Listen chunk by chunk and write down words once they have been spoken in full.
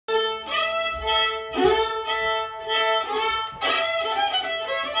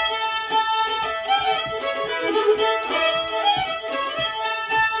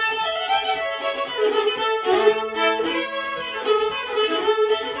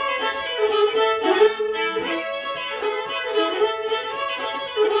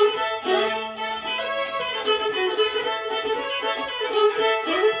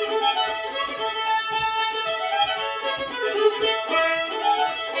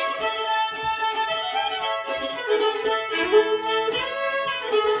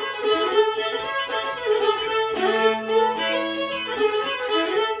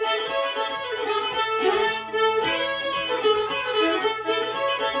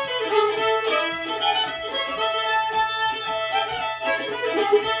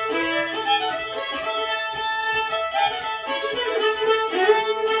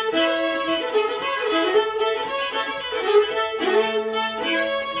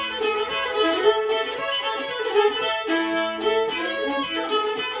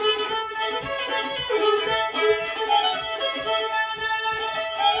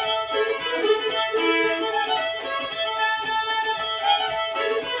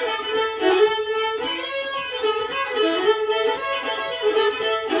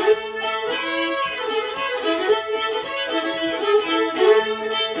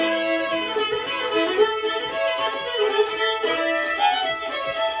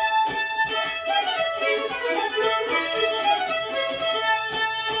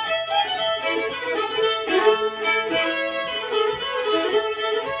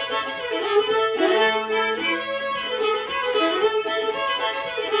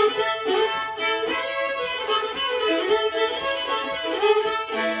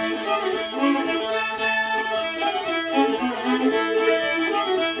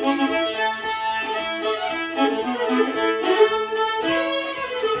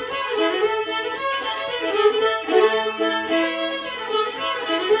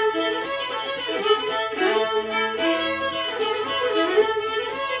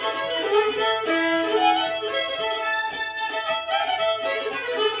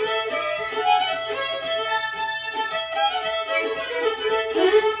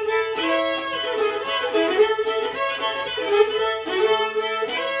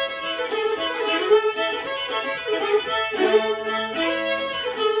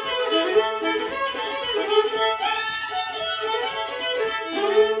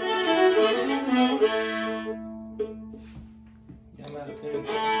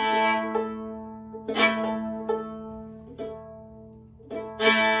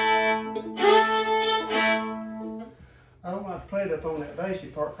plate up on that bassy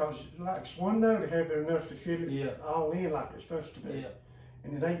part, cause like it's one note heavy enough to fill it all in like it's supposed to be. Yeah.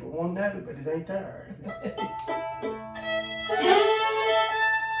 And it ain't but one note, but it ain't there.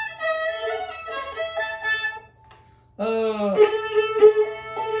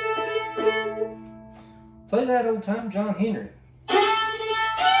 Play that old time John Henry.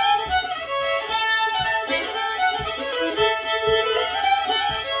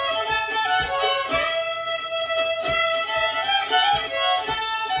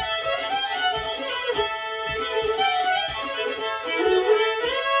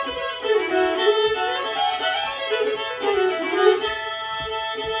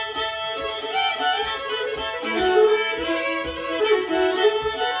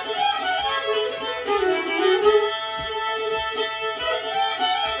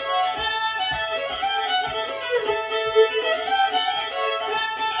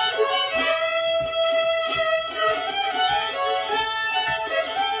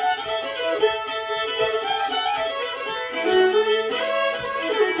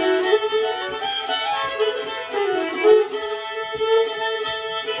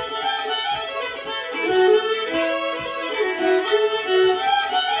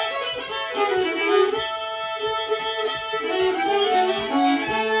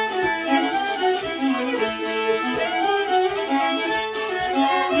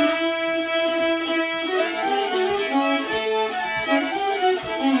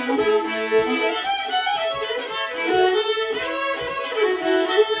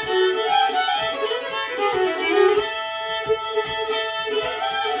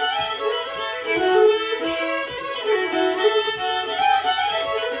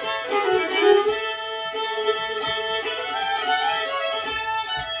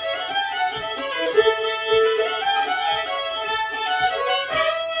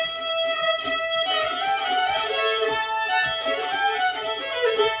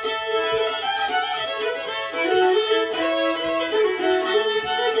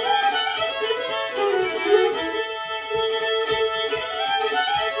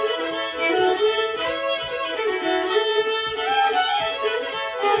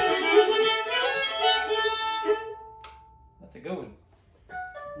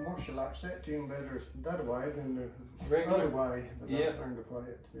 Marcia likes that tune better that way than the regular other way that I learned to play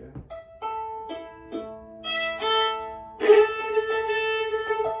it. Yeah.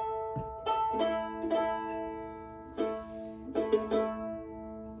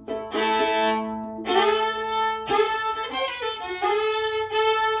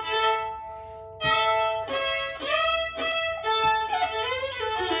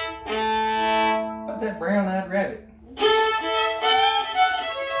 About that brown-eyed rabbit.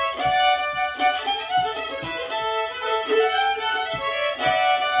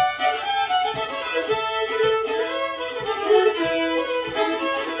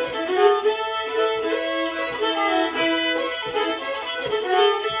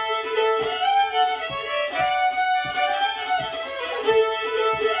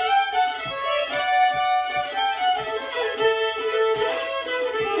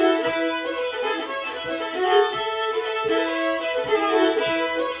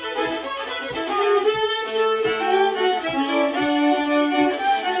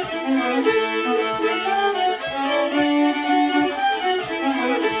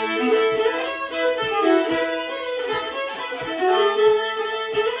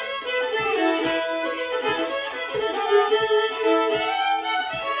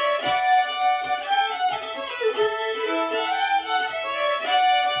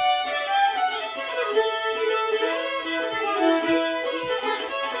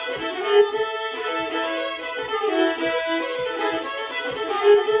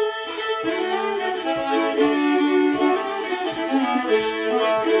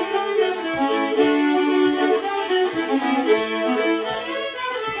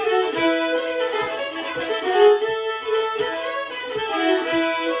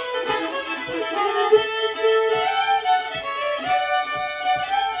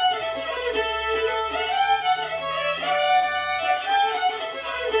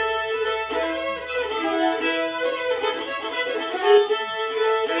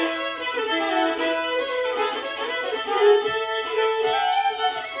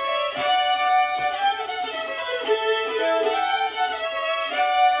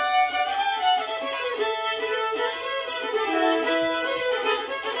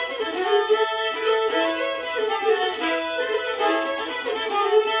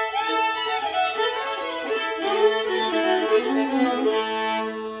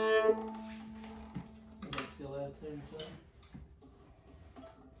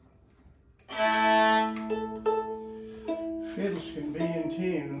 Fiddles can be in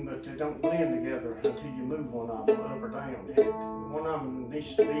tune, but they don't blend together until you move one of them up or down. One of them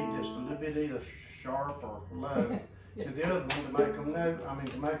needs to be just a little bit either sharp or low to the other one to make them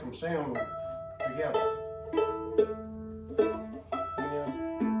to make them sound together.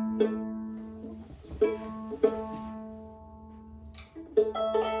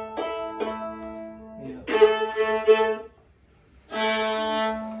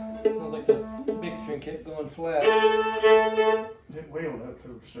 Sounds like the big string kept going flat. It will,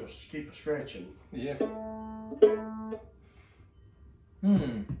 to just keep it stretching. Yeah. A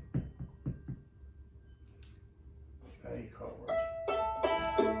chord.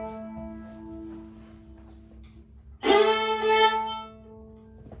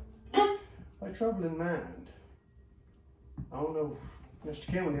 My trouble in mind. I don't know, Mr.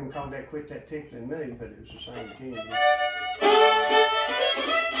 Kim and him called that quit that tickling me, but it was the same thing.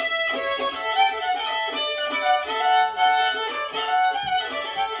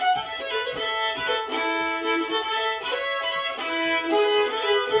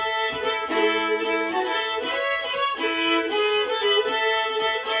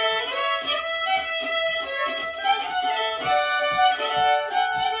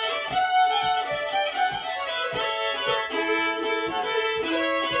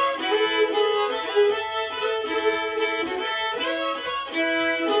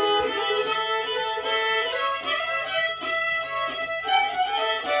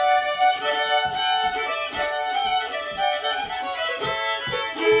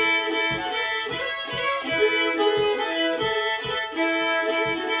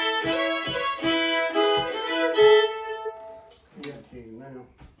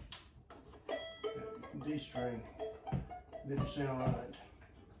 D string didn't sound right.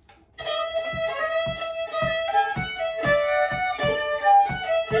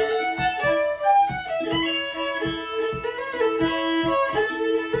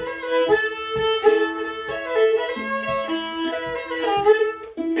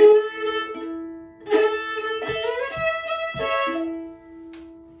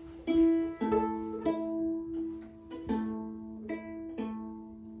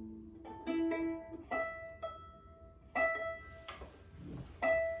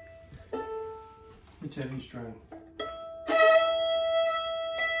 It's a D string.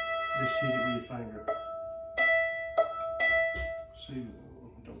 Just hit it with your finger. See,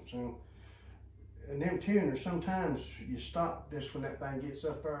 don't sound. And them tuners, sometimes you stop this when that thing gets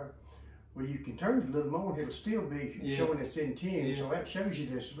up there. Well, you can turn it a little more and it'll still be showing it's in tune. So that shows you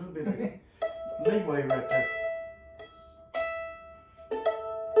there's a little bit of leeway right there.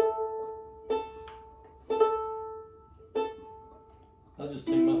 I'll just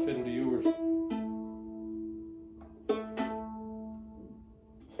tune my fiddle to yours.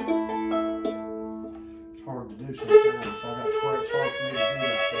 It's hard to do sometimes. I got to where it's hard for me to do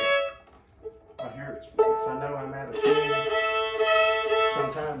like that. I hear it. If I know I'm out of tune,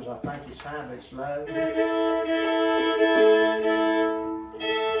 sometimes I think it's high, but it's low. See,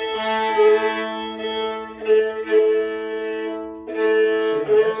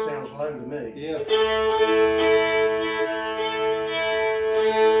 that sounds low to me. Yeah.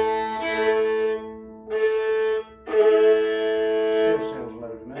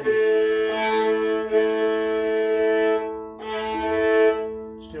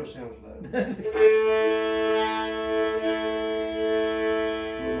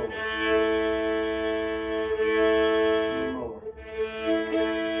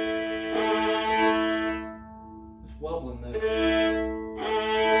 Wobbling though.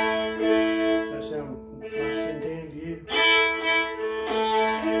 Does that sound like it's in tune to you?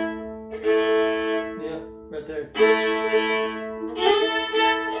 Yeah, right there.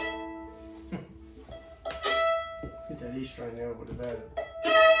 Get that E string out with the battery.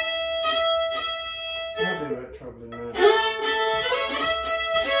 I'll do that trouble in mind.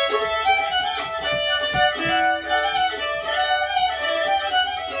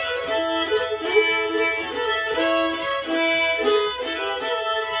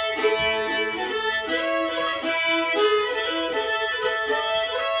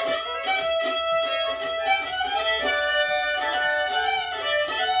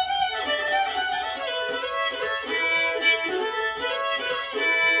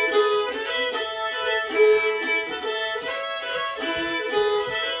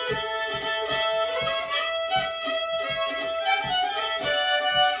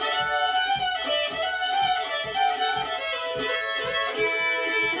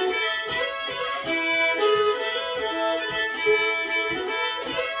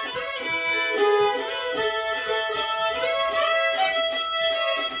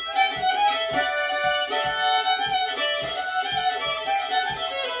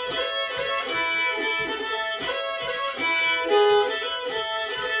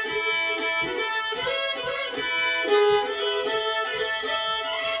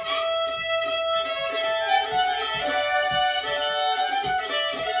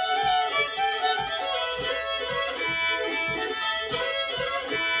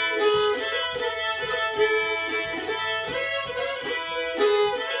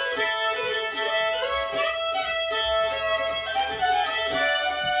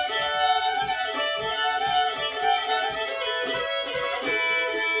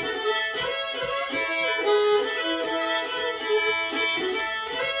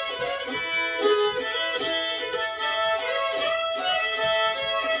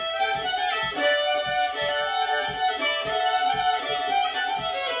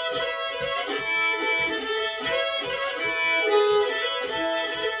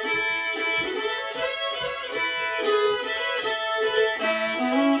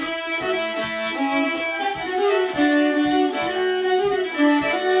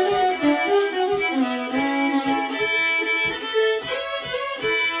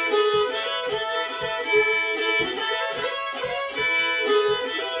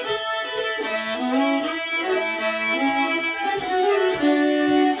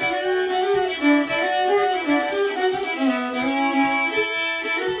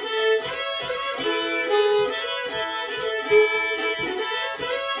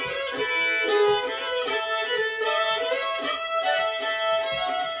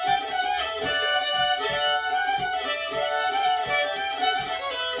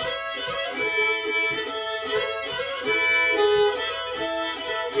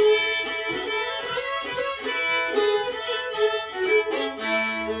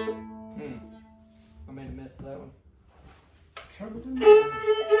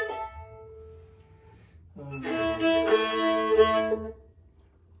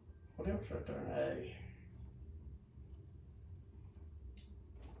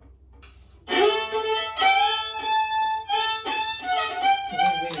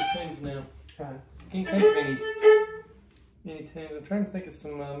 tunes now. Huh? Can't think of any tunes. I'm trying to think of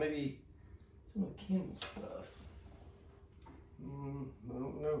some maybe some of Kim's stuff. I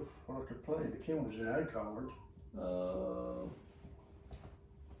don't know what I could play. The Kim was in A chord.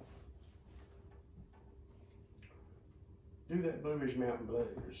 Do that Blueberry Mountain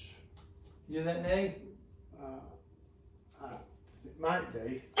Blues. You do that in A? It might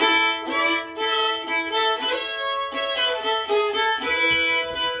be.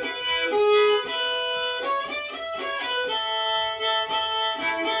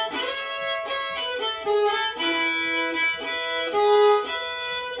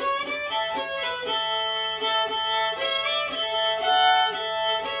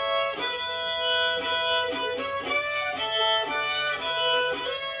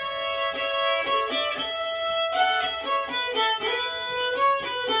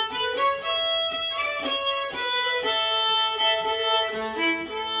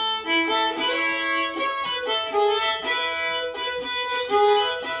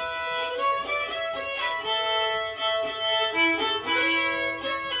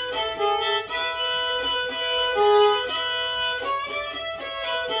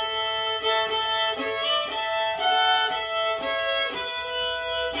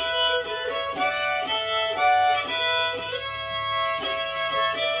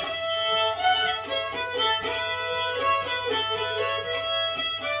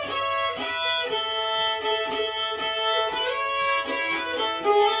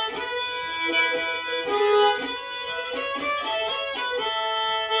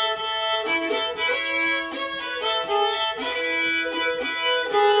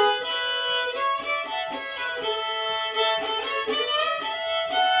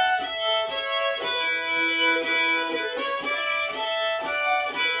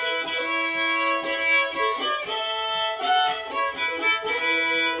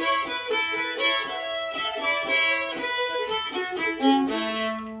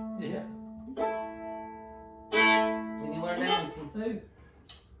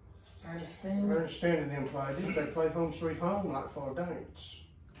 Ernest and them played it. They played Home Sweet Home like for a dance.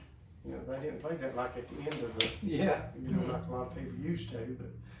 You know, they didn't play that like at the end of the, you know, like a lot of people used to, but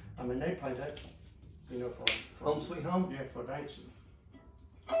I mean, they played that, you know, for Home Sweet Home? Yeah, for dancing.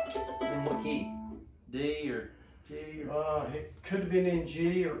 In what key? D or G? Or? It could have been in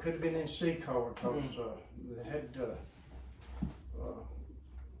G or it could have been in C chord because they had, well,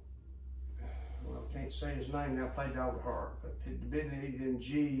 I can't say his name now, played all the harp, but it had been either in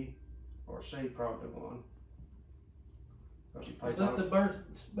G or C, probably one. Was that the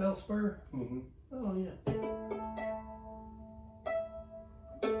Bell Spur? Mm-hmm. Oh, yeah.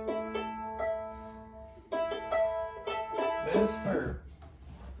 Bell Spur.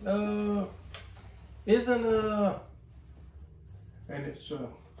 Isn't and it's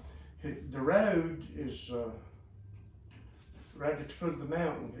the road is right at the foot of the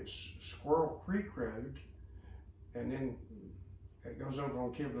mountain. It's Squirrel Creek Road, and then it goes over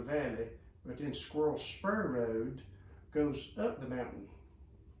on Kibble Valley. But then Squirrel Spur Road goes up the mountain.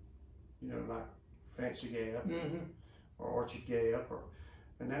 You know, like Fancy Gap or Orchard Gap,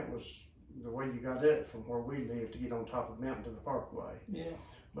 and that was the way you got up from where we lived to get on top of the mountain to the parkway. Yeah.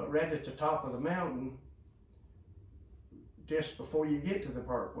 But right at the top of the mountain, just before you get to the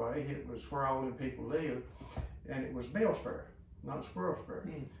parkway, it was where all the people lived, and it was Bell Spur, not Squirrel Spur,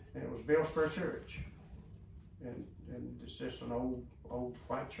 and it was Bell Spur Church, and it's just an old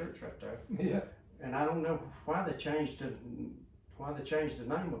white church right there. Yeah. And I don't know why they changed the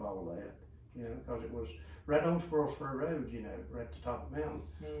name of all of that, you know, because it was right on Squirrel Spur Road, you know, right at the top of the mountain.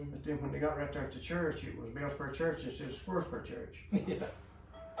 But then when they got right there at the church, it was Bell Spur Church instead of Squirrel Spur Church. Yeah.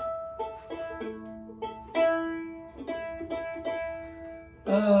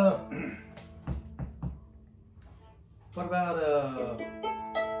 What about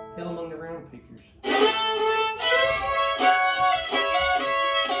Hill Among the Round Pickers?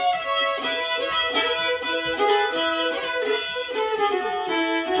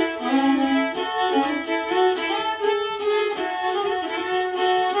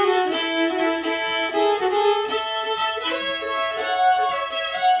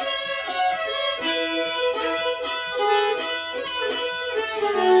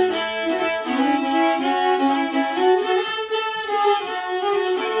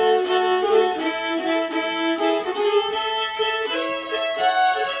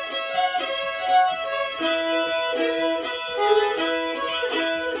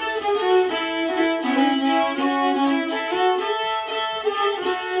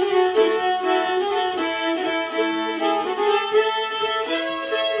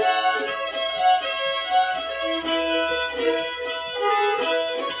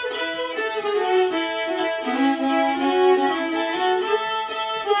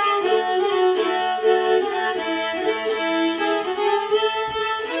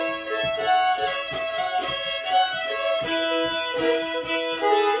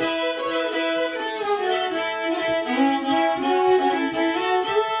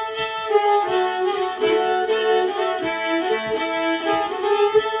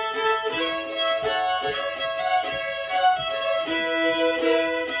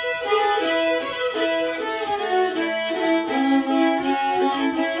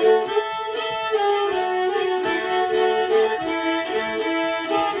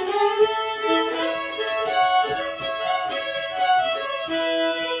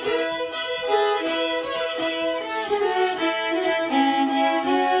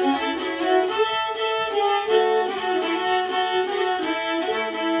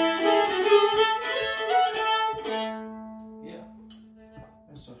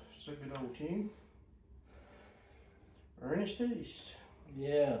 It's a good old tune. Ernest East.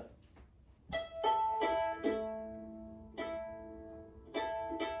 Yeah.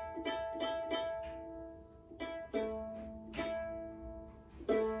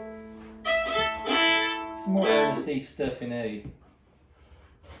 Some more Ernest East stuff in A.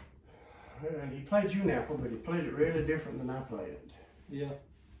 He played Juniper, but he played it really different than I play it. Yeah.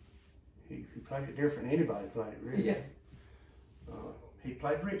 He played it different than anybody played it, really. Yeah. He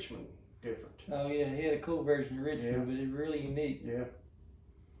played Richmond different. Oh yeah, he had a cool version of Richmond, Yeah. but it's really unique. Yeah.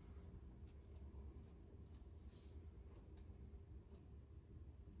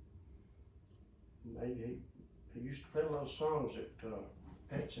 He used to play a lot of songs that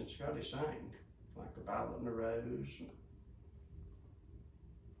Pets and Scotty sang, like The Violet and the Rose, and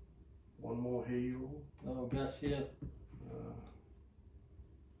One More Hill. Oh gosh, yeah.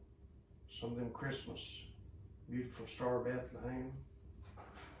 Some of them Christmas, Beautiful Star of Bethlehem.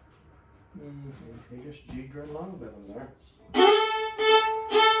 He just jigged right along with them there.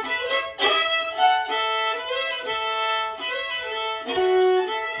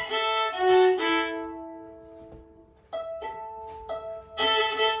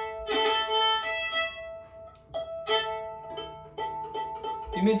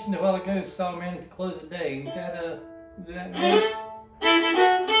 You mentioned a while ago Saw Man at the Close of Day. Ain't that is that name?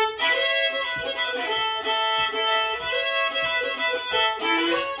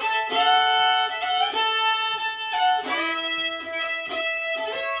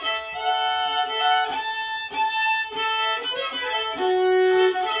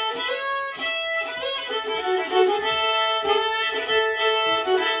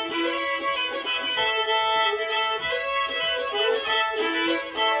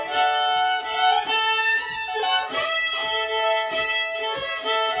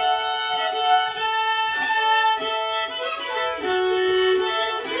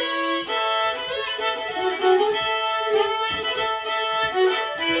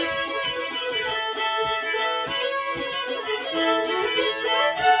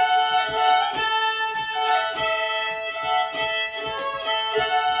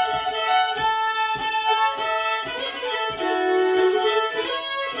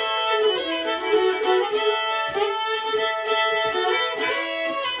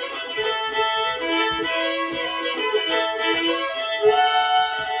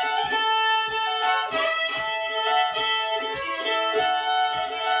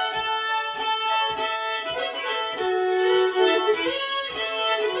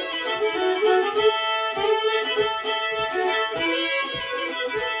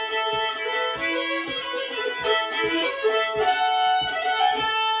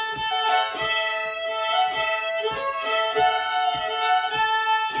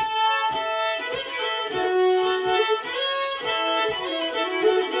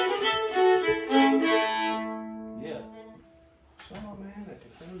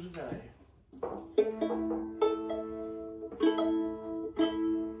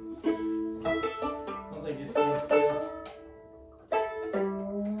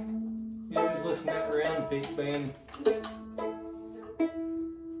 Peak Band.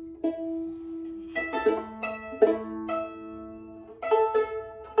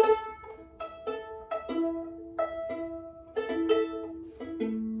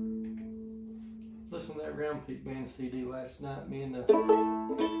 Listening to that Round Peak Band CD last night, me and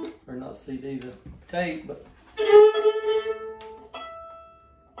the, or not CD, the tape, but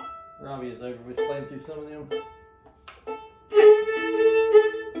Robbie is over with playing through some of them.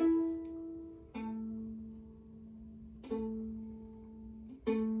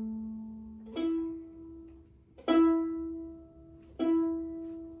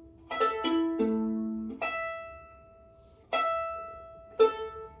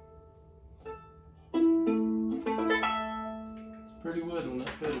 Pretty wood on that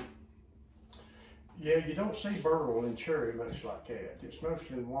fiddle. Yeah, you don't see burl and cherry much like that. It's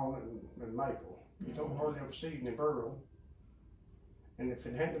mostly walnut and maple. You don't hardly ever see it in burl. And if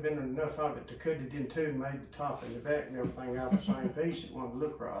it hadn't been enough of it to cut it in two and made the top and the back and everything out of the same piece, it wouldn't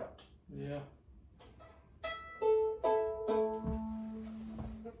look right. Yeah.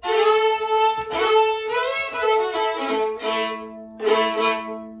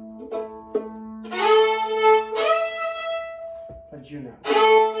 But you know.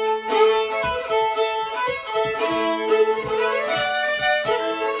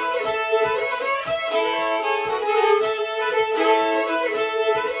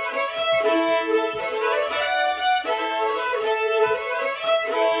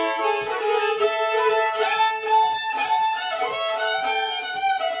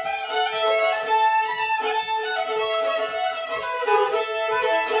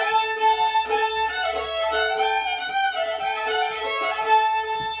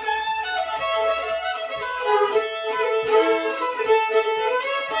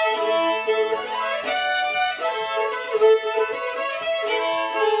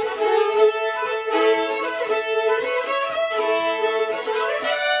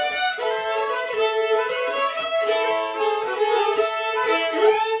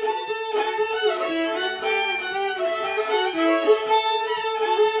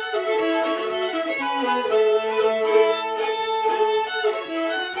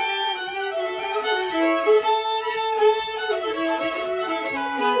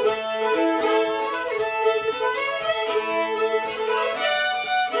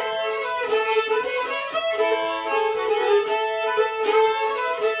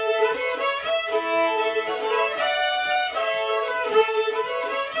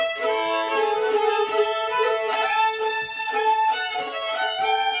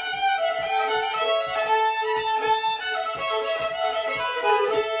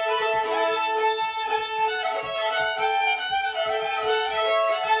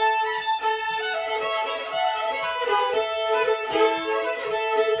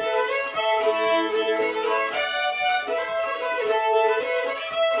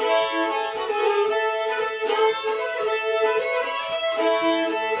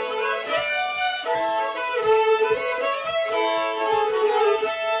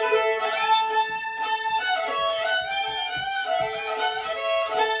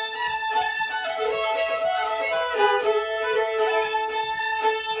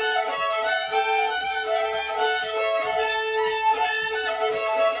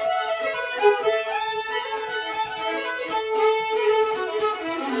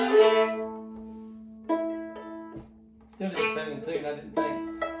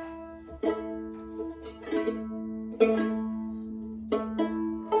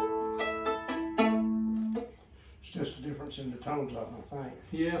 just a difference in the tones of them, I think.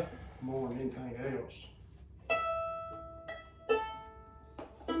 Yeah. More than anything else.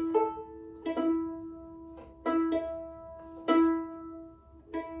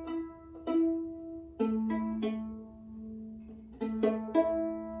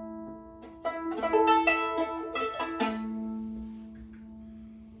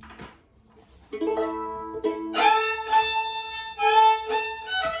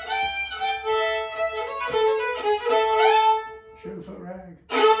 Sugarfoot Rag.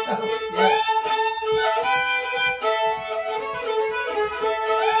 Oh, yeah.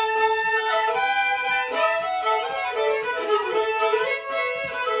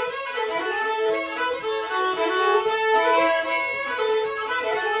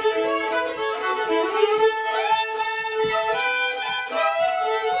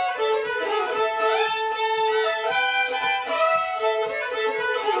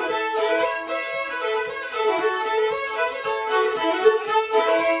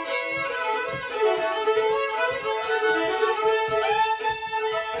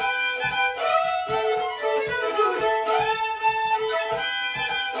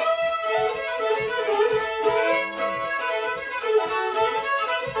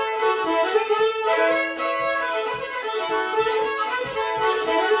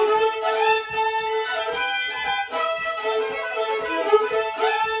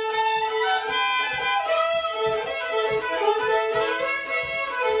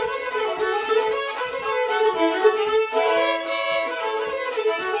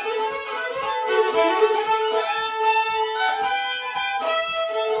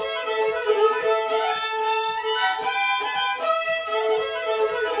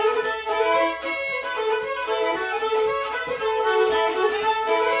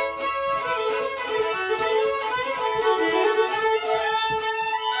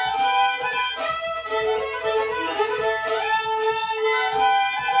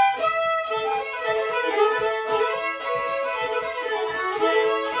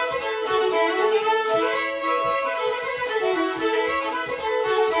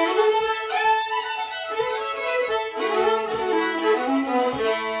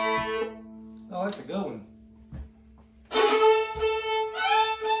 Oh, that's a good one.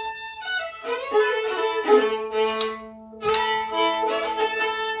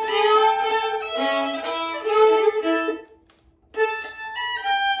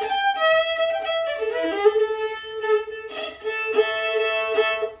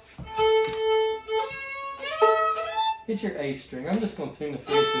 Hit your A string. I'm just going to tune the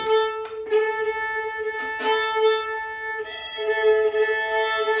feel to it.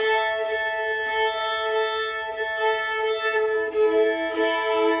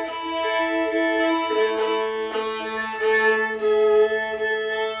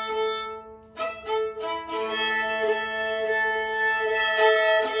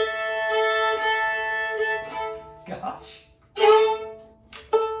 Gosh.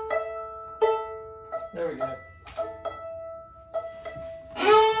 There we go.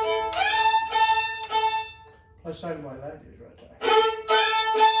 Let's say like that is right there.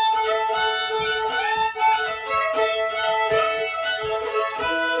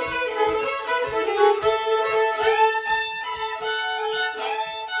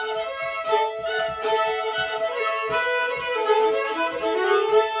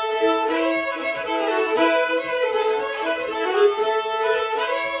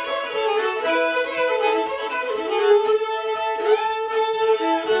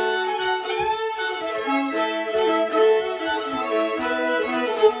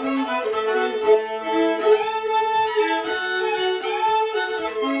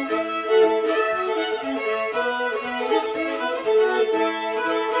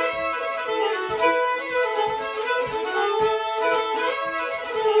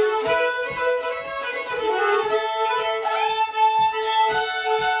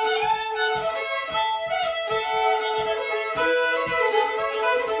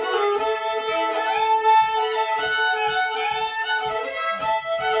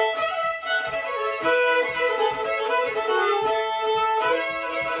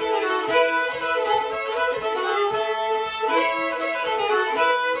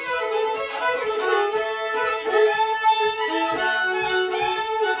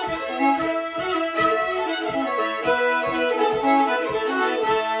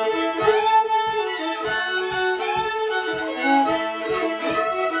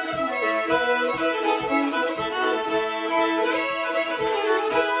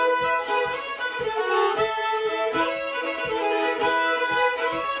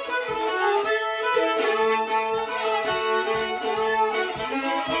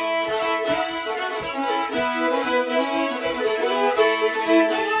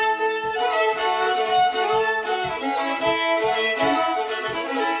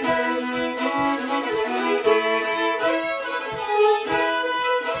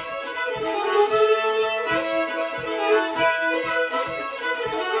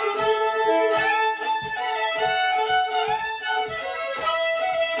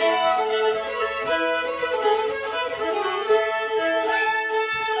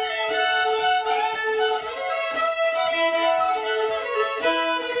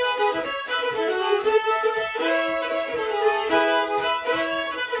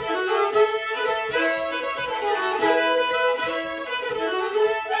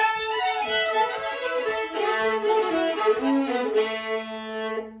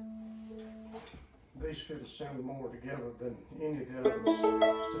 sound more together than any of the others.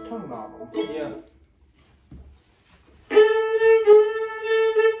 It's the tone of them. Yeah.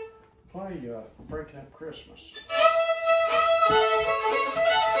 Play Breaking Up Christmas.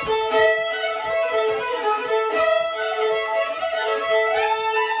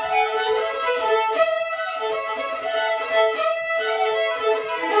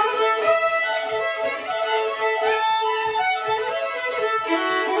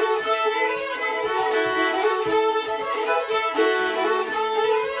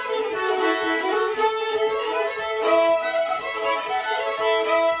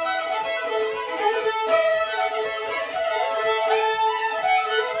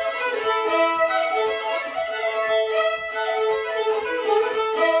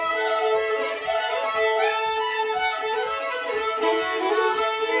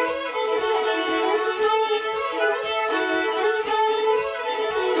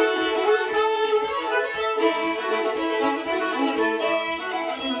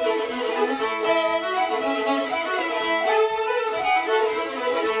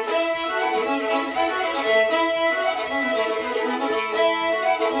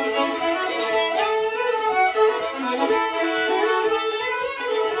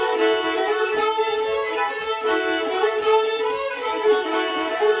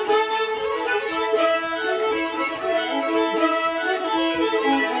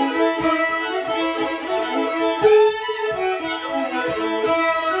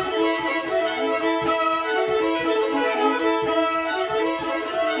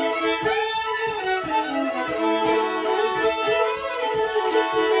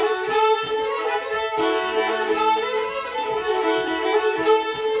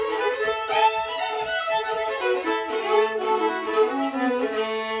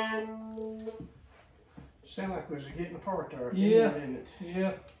 Sound like we was getting apart there at the end, didn't it?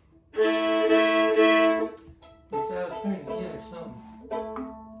 Yeah. It's out of tune again or something.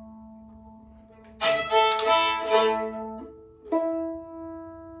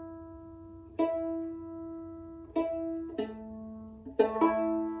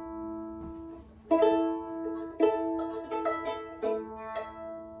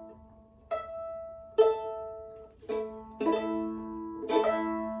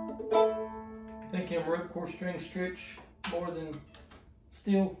 Think them rope core string stretch more than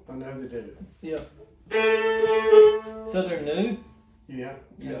steel? I know they do. Yeah. So they're new? Yeah.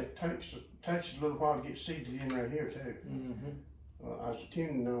 Yeah. And it takes a little while to get seated in right here too. Mm-hmm. I was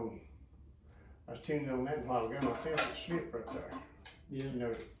tuning on that a while ago and I felt it slip right there. Yeah. You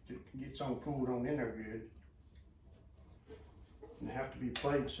know, it gets on pulled on in there good. And they have to be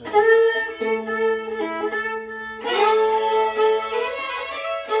played so.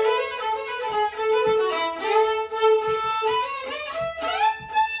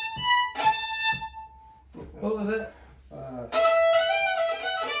 What was that?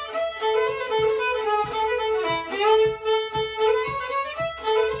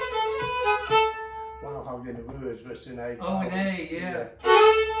 Wild Hog in the Woods, but it's in A. Oh, an A, yeah.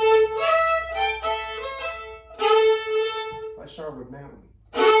 Like Sourwood Mountain.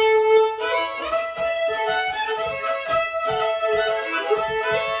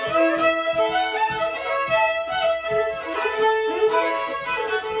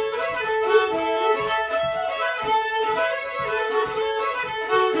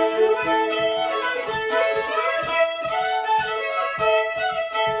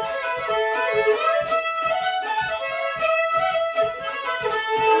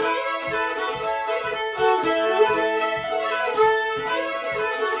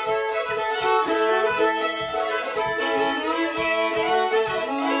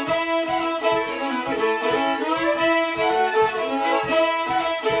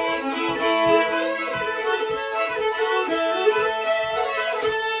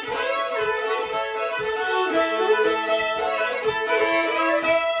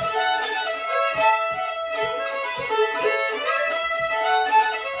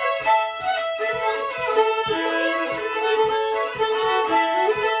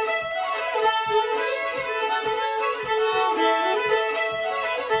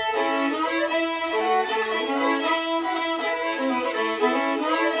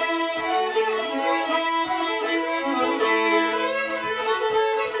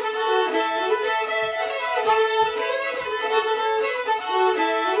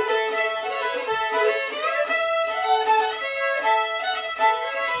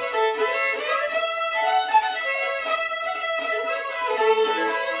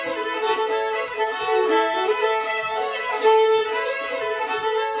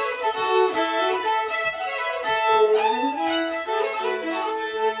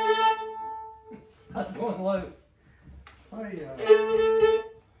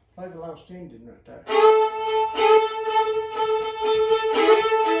 ending right there.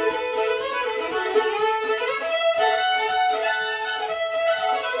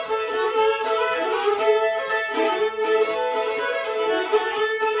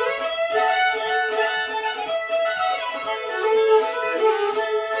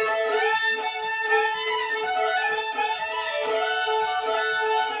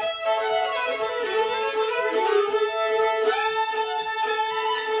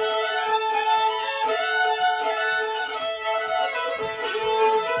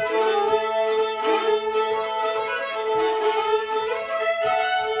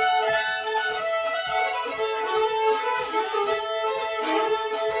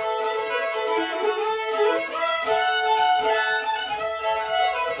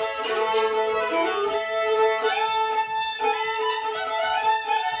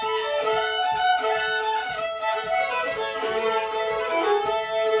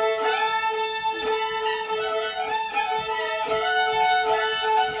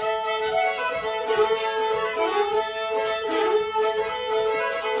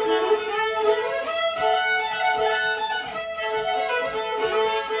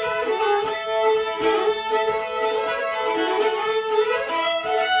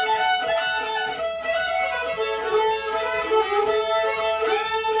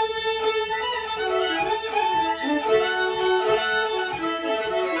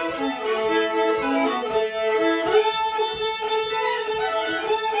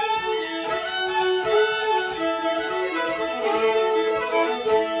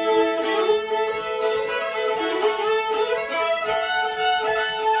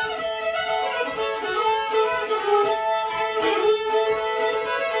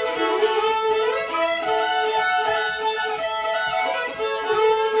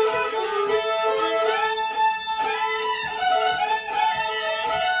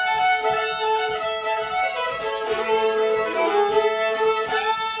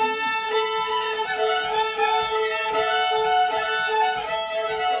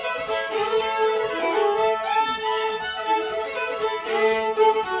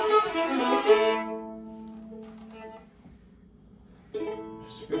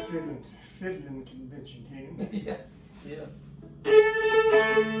 Fiddling convention team. Yeah, yeah.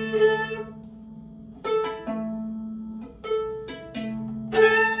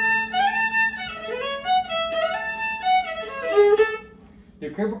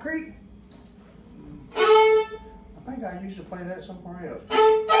 Your Cripple Creek? I think I used to play that somewhere else.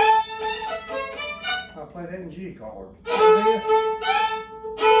 I play that in G chord.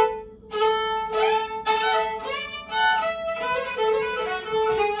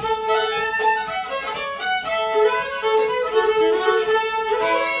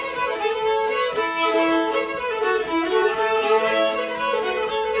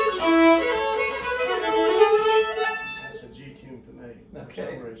 Okay.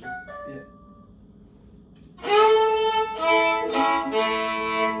 For some reason. Yeah.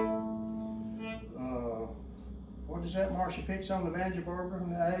 What is that Marcia picks on the banjo, Barbara, on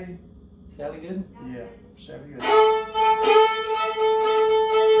the A? Sally Gooden? Yeah, Sally Gooden.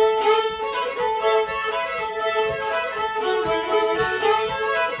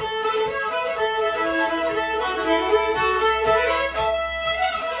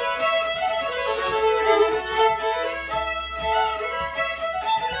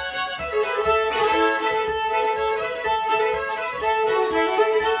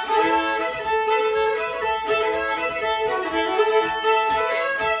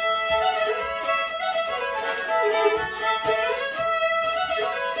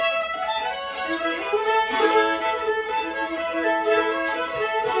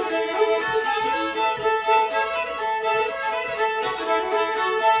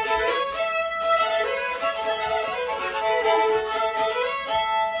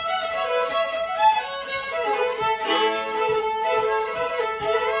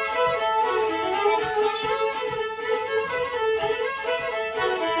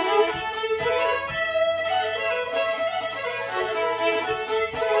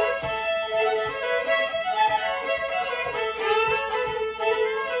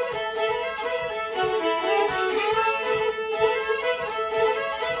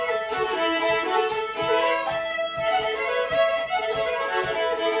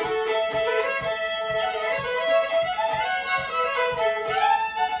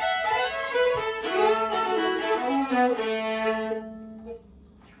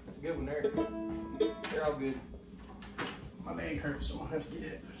 Good one there. They're all good. My leg hurts, so I'll have to get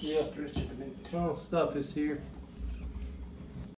it. Yeah. Stretch it a minute. I'll stop this here.